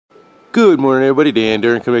Good morning, everybody. Dan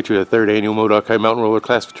Darren coming to the third annual Modoc High Mountain Roller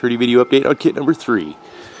Class Futurity video update on kit number 3.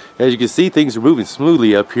 As you can see, things are moving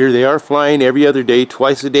smoothly up here. They are flying every other day,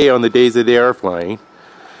 twice a day on the days that they are flying.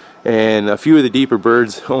 And a few of the deeper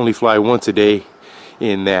birds only fly once a day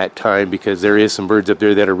in that time, because there is some birds up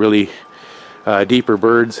there that are really deeper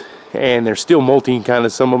birds, and they're still molting. Kind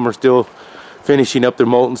of, some of them are still finishing up their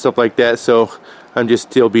molt and stuff like that. So I'm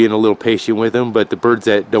just still being a little patient with them. But the birds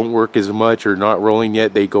that don't work as much or not rolling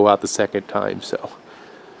yet, they go out the second time. So,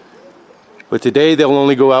 but today they'll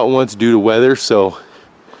only go out once due to weather. So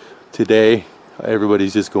today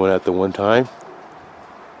everybody's just going out the one time.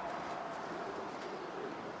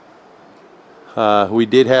 We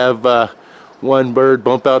did have one bird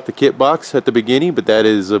bump out the kit box at the beginning, but that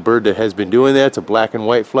is a bird that has been doing that. It's a black and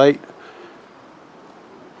white flight,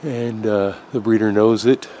 and the breeder knows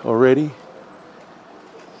it already.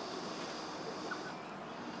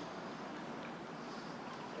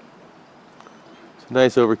 It's a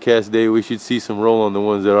nice overcast day. We should see some roll on the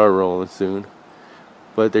ones that are rolling soon,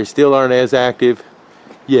 but they still aren't as active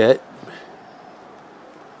yet.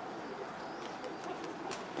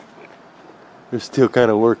 They're still kind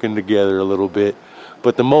of working together a little bit,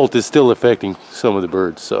 but the molt is still affecting some of the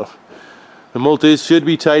birds. So the molt should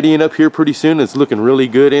be tidying up here pretty soon. It's looking really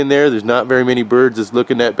good in there. There's not very many birds that's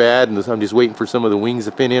looking that bad, and I'm just waiting for some of the wings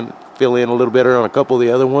to fill in a little better on a couple of the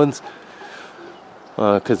other ones,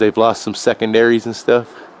 because they've lost some secondaries and stuff.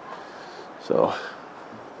 So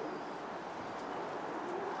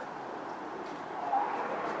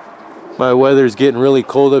my weather's getting really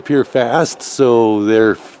cold up here fast, so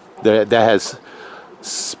that has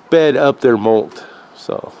sped up their molt.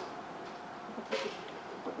 So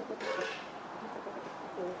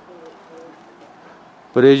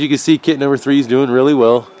but as you can see, kit number 3 is doing really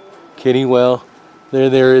well, kitting well.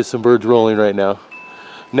 There is some birds rolling right now.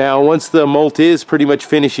 Now once the molt is pretty much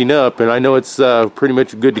finishing up, and I know it's pretty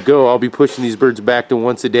much good to go, I'll be pushing these birds back to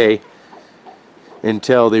once a day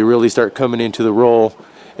until they really start coming into the roll.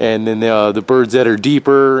 And then the birds that are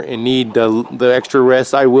deeper and need the extra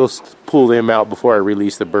rest, I will pull them out before I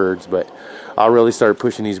release the birds. But I'll really start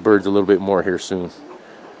pushing these birds a little bit more here soon.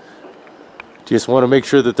 Just want to make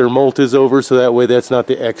sure that their molt is over, so that way that's not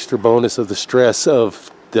the extra bonus of the stress of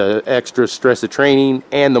the extra stress of training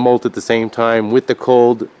and the molt at the same time with the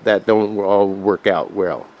cold. That don't all work out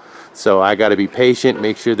well. So I got to be patient,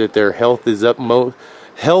 make sure that their health is up.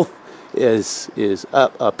 Health is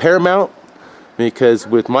up paramount. Because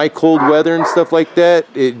with my cold weather and stuff like that,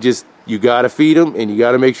 you got to feed them and you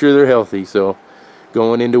got to make sure they're healthy. So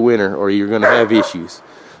going into winter, or you're going to have issues.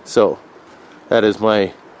 So that is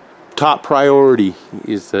my top priority,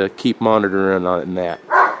 is to keep monitoring on that.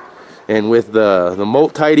 And with the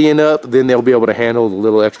molt tidying up, then they'll be able to handle the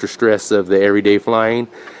little extra stress of the everyday flying.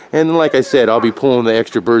 And like I said, I'll be pulling the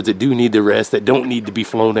extra birds that do need the rest, that don't need to be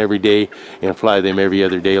flown every day, and fly them every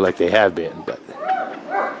other day like they have been.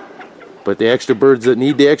 But the extra birds that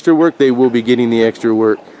need the extra work, they will be getting the extra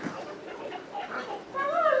work.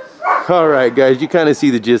 Alright guys, you kind of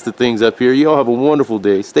see the gist of things up here. You all have a wonderful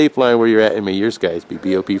day. Stay flying where you're at, and may your skies be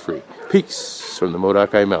BOP free. Peace from the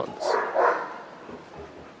Modoc High Mountains.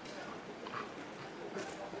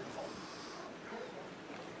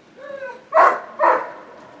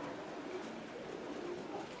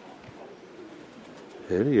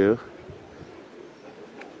 There you go.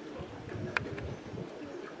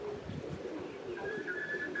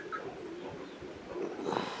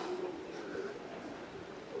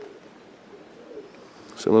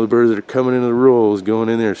 Some of the birds that are coming into the rolls, going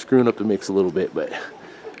in there, screwing up the mix a little bit, but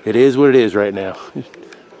it is what it is right now.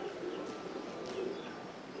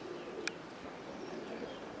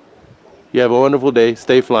 You have a wonderful day.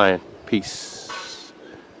 Stay flying. Peace.